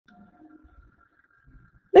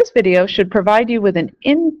This video should provide you with an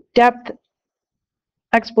in-depth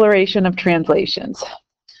exploration of translations.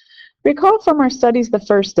 Recall from our studies the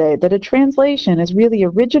first day that a translation is really a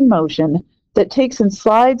rigid motion that takes and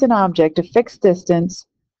slides an object a fixed distance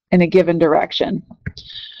in a given direction.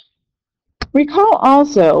 Recall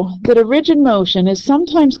also that a rigid motion is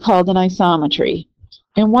sometimes called an isometry.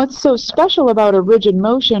 And what's so special about a rigid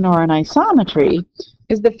motion or an isometry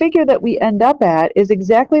is the figure that we end up at is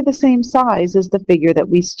exactly the same size as the figure that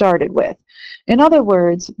we started with. In other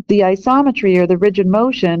words, the isometry or the rigid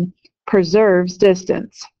motion preserves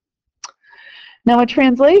distance. Now, a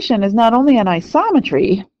translation is not only an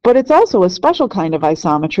isometry, but it's also a special kind of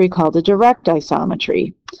isometry called a direct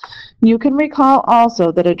isometry. You can recall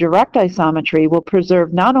also that a direct isometry will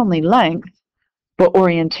preserve not only length, but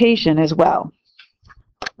orientation as well.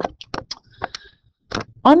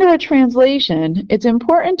 Under a translation, it's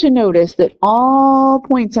important to notice that all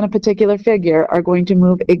points in a particular figure are going to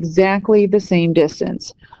move exactly the same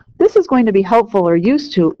distance. This is going to be helpful or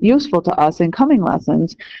useful to us in coming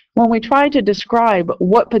lessons when we try to describe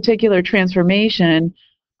what particular transformation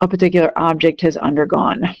a particular object has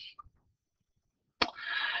undergone.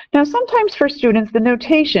 Now, sometimes for students, the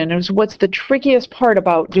notation is what's the trickiest part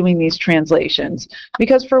about doing these translations,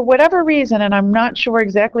 because for whatever reason, and I'm not sure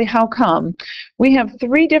exactly how come, we have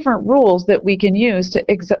 3 different rules that we can use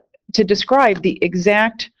to describe the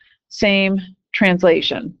exact same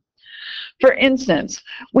translation. For instance,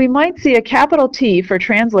 we might see a capital T for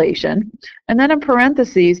translation, and then in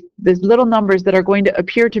parentheses, there's little numbers that are going to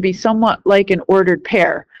appear to be somewhat like an ordered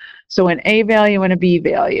pair, so an A value and a B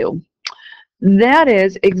value. That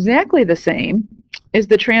is exactly the same as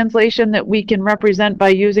the translation that we can represent by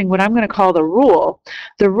using what I'm going to call the rule.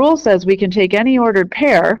 The rule says we can take any ordered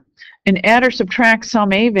pair and add or subtract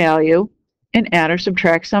some A value and add or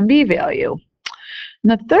subtract some B value.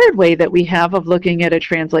 And the third way that we have of looking at a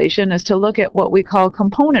translation is to look at what we call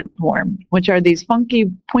component form, which are these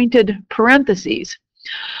funky pointed parentheses.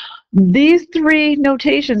 These 3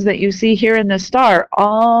 notations that you see here in the star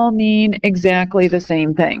all mean exactly the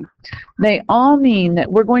same thing. They all mean that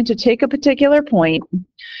we're going to take a particular point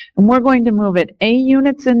and we're going to move it A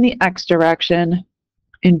units in the X direction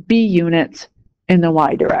and B units in the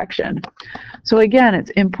Y direction. So again,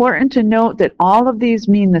 it's important to note that all of these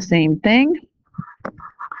mean the same thing.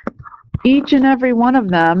 Each and every one of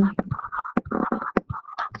them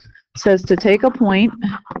says to take a point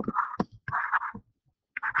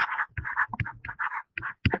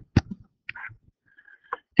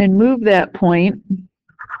and move that point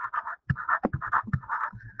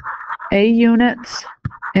A units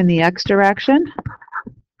in the X direction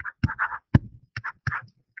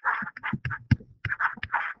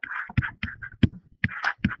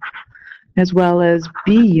as well as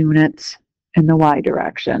B units in the Y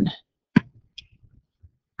direction.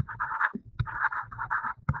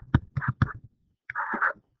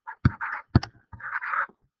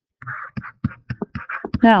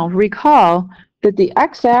 Now, recall that the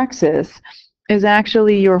x-axis is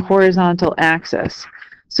actually your horizontal axis.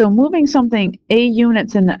 So moving something A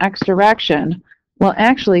units in the X direction will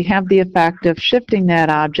actually have the effect of shifting that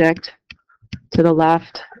object to the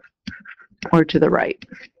left or to the right.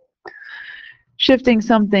 Shifting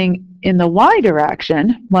something in the Y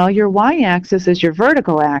direction, well, your y-axis is your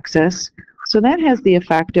vertical axis, so that has the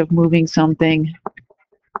effect of moving something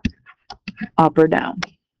up or down.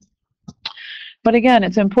 But again,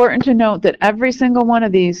 it's important to note that every single one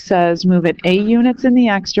of these says move it A units in the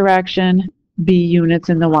X direction, B units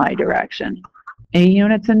in the Y direction. A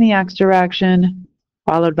units in the X direction,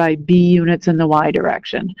 followed by B units in the Y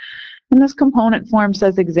direction. And this component form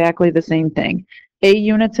says exactly the same thing. A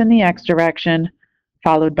units in the X direction,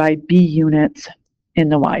 followed by B units in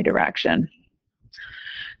the Y direction.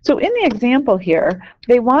 So in the example here,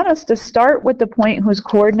 they want us to start with the point whose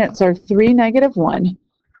coordinates are 3, -1.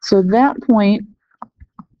 So that point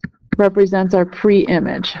represents our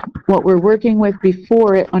pre-image, what we're working with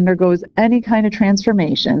before it undergoes any kind of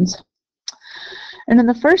transformations. And in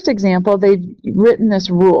the first example, they've written this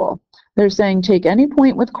rule. They're saying take any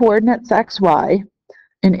point with coordinates x, y,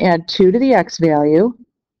 and add 2 to the x value,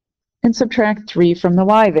 and subtract 3 from the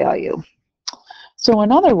y value. So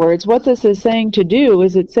in other words, what this is saying to do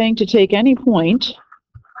is it's saying to take any point,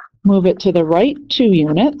 move it to the right 2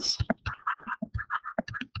 units,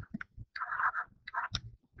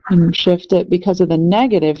 and shift it because of the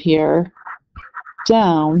negative here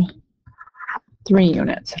down 3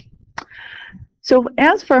 units. So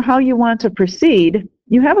as for how you want to proceed,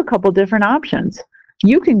 you have a couple different options.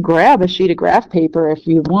 You can grab a sheet of graph paper if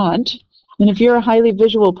you want, and if you're a highly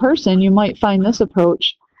visual person, you might find this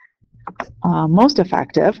approach most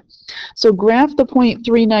effective. So graph the point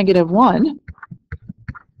 3, -1.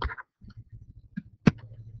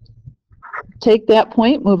 Take that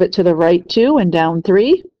point, move it to the right 2 and down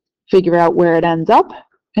 3, figure out where it ends up,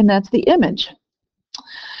 and that's the image.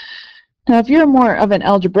 Now, if you're more of an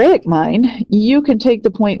algebraic mind, you can take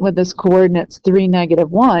the point with this coordinates 3,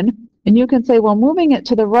 -1, and you can say, well, moving it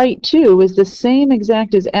to the right 2 is the same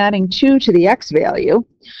exact as adding 2 to the x value.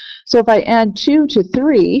 So if I add 2 to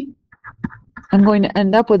 3, I'm going to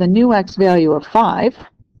end up with a new x value of 5.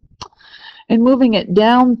 And moving it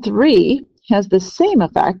down 3 has the same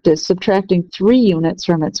effect as subtracting 3 units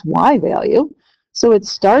from its y value. So its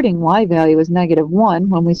starting y value is -1.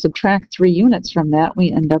 When we subtract 3 units from that,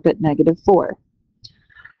 we end up at -4.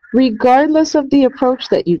 Regardless of the approach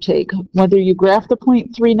that you take, whether you graph the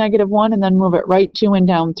point 3, -1 and then move it right 2 and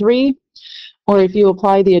down 3, or if you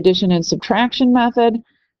apply the addition and subtraction method,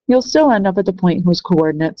 you'll still end up at the point whose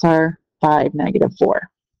coordinates are 5, -4.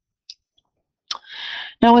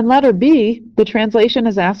 Now in letter B, the translation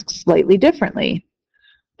is asked slightly differently,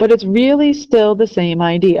 but it's really still the same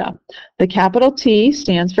idea. The capital T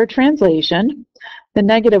stands for translation. The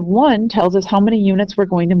 -1 tells us how many units we're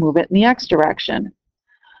going to move it in the x direction.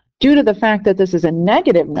 Due to the fact that this is a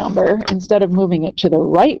negative number, instead of moving it to the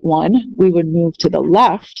right 1, we would move to the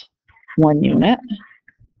left 1 unit.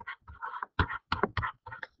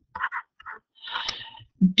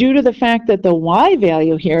 Due to the fact that the y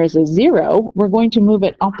value here is a 0, we're going to move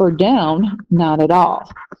it up or down, not at all.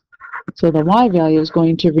 So the y value is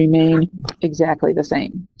going to remain exactly the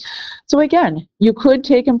same. So again, you could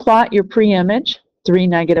take and plot your pre-image, 3,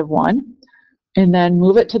 -1, and then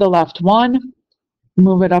move it to the left 1,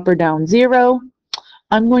 move it up or down 0.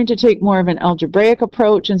 I'm going to take more of an algebraic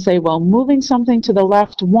approach and say, well, moving something to the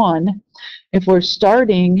left 1, if we're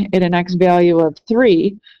starting at an x value of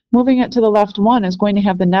 3, moving it to the left 1 is going to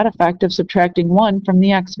have the net effect of subtracting 1 from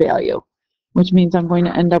the x value, which means I'm going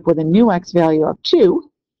to end up with a new x value of 2.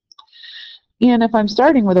 And if I'm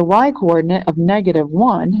starting with a y coordinate of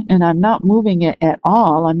 -1 and I'm not moving it at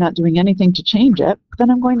all, I'm not doing anything to change it, then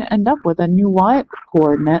I'm going to end up with a new y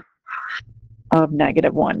coordinate of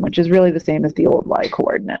 -1, which is really the same as the old y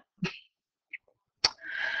coordinate.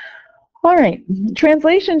 All right,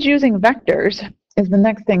 translations using vectors is the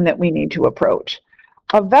next thing that we need to approach.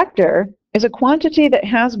 A vector is a quantity that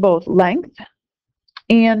has both length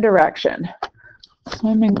and direction.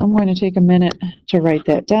 I'm going to take a minute to write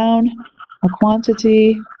that down. A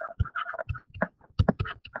quantity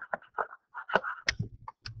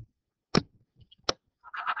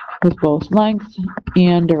with both length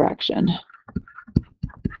and direction.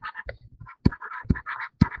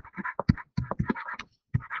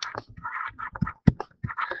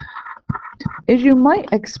 As you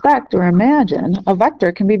might expect or imagine, a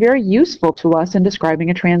vector can be very useful to us in describing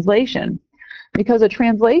a translation, because a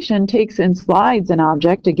translation takes and slides an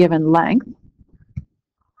object a given length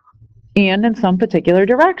and in some particular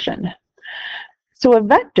direction. So a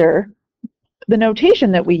vector, the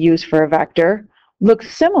notation that we use for a vector,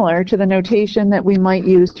 looks similar to the notation that we might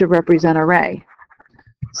use to represent an array.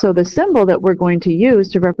 So the symbol that we're going to use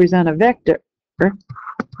to represent a vector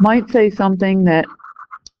might say something that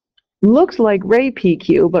looks like ray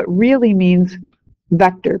PQ, but really means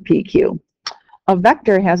vector PQ. A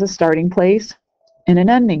vector has a starting place and an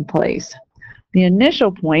ending place. The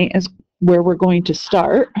initial point is where we're going to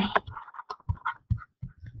start.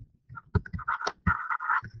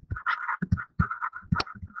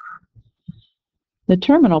 The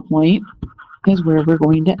terminal point is where we're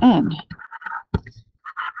going to end.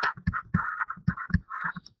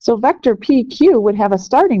 So vector PQ would have a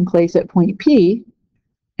starting place at point P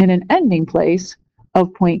and an ending place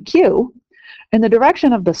of point Q, and the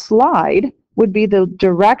direction of the slide would be the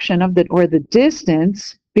direction of the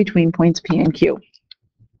distance between points P and Q.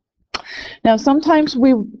 Now sometimes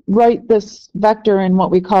we write this vector in what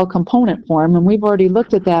we call component form, and we've already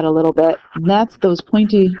looked at that a little bit. And that's those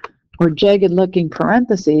pointy or jagged looking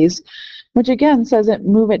parentheses, which again says it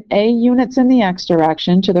move it A units in the x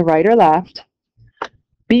direction to the right or left,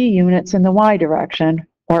 B units in the y direction,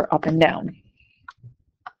 or up and down.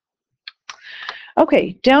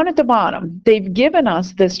 Okay, down at the bottom, they've given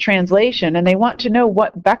us this translation and they want to know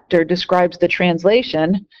what vector describes the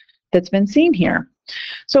translation that's been seen here.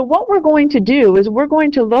 So what we're going to do is we're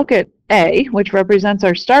going to look at A, which represents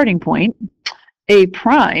our starting point, A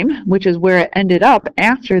prime, which is where it ended up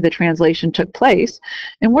after the translation took place,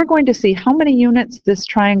 and we're going to see how many units this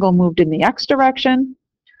triangle moved in the x direction,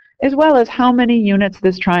 as well as how many units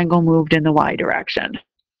this triangle moved in the y direction.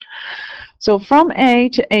 So from A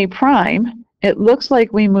to A prime, it looks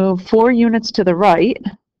like we move 4 units to the right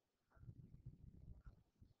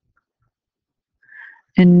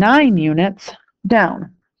and 9 units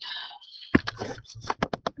down.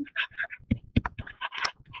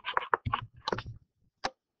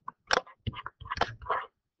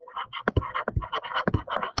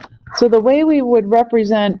 So the way we would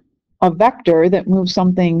represent a vector that moves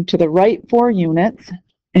something to the right 4 units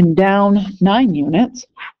and down 9 units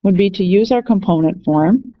would be to use our component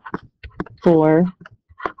form for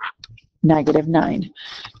 -9.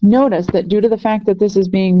 Notice that due to the fact that this is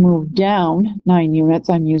being moved down 9 units,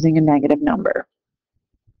 I'm using a negative number.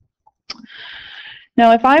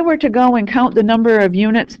 Now, if I were to go and count the number of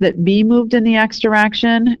units that B moved in the x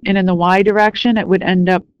direction and in the y direction, it would end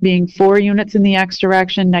up being 4 units in the x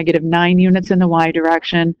direction, -9 units in the y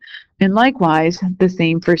direction, and likewise the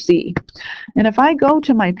same for C. And if I go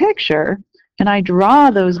to my picture and I draw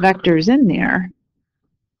those vectors in there,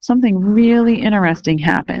 something really interesting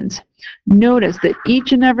happens. Notice that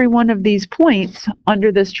each and every one of these points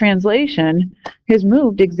under this translation has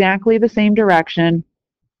moved exactly the same direction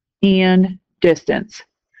and distance.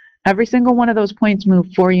 Every single one of those points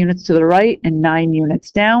moved 4 units to the right and 9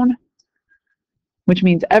 units down, which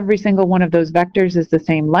means every single one of those vectors is the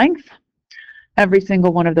same length. Every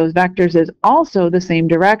single one of those vectors is also the same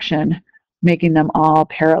direction, making them all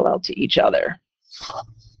parallel to each other.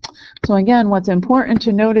 So again, what's important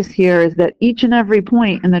to notice here is that each and every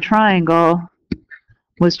point in the triangle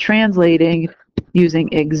was translating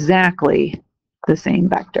using exactly the same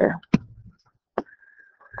vector.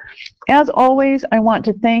 As always, I want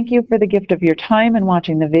to thank you for the gift of your time in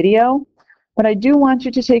watching the video, but I do want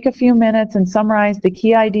you to take a few minutes and summarize the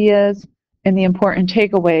key ideas and the important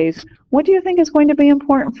takeaways. What do you think is going to be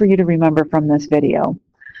important for you to remember from this video?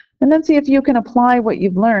 And then see if you can apply what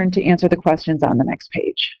you've learned to answer the questions on the next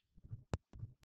page.